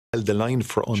held the line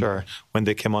for UNRWA when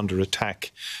they came under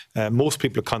attack. Most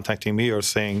people contacting me are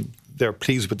saying they're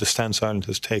pleased with the stance Ireland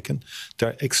has taken.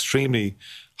 They're extremely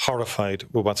horrified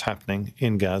with what's happening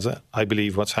in Gaza. I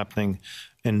believe what's happening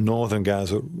in northern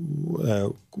Gaza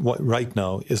right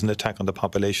now is an attack on the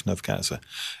population of Gaza.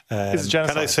 Is it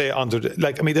genocide? Can I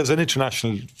say there's an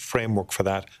international framework for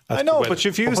that. I know, but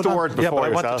you've used the word before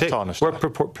yourself, we're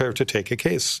prepared to take a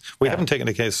case. We haven't taken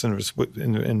a case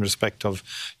in respect of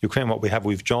Ukraine.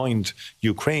 We've joined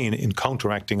Ukraine in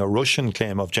counteracting a Russian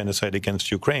claim of genocide against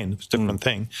Ukraine. It's a different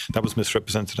thing. That was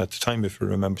misrepresented at the time, if you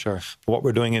remember. Sure. But what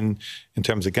we're doing in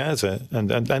terms of Gaza,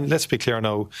 and let's be clear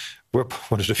now, we're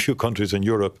one of the few countries in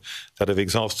Europe that have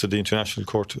exhausted the International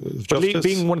Court of Justice.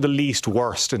 Being one of the least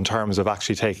worst in terms of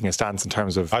actually taking a stance in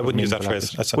terms of... I wouldn't use that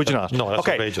phrase. Would you not? No, that's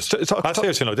outrageous.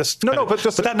 Seriously, no. But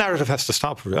that narrative has to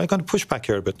stop. I'm going to push back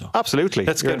here a bit now. Absolutely.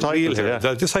 Let's get real here.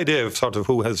 This idea of sort of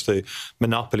who has the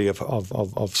monopoly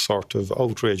of sort of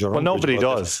outrage or... Well, nobody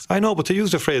does. I know, but to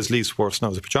use the phrase least worst now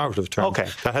is a pejorative term.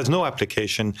 That has no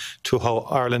application to how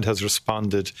Ireland has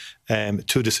responded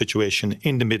to the situation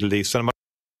in the Middle East. And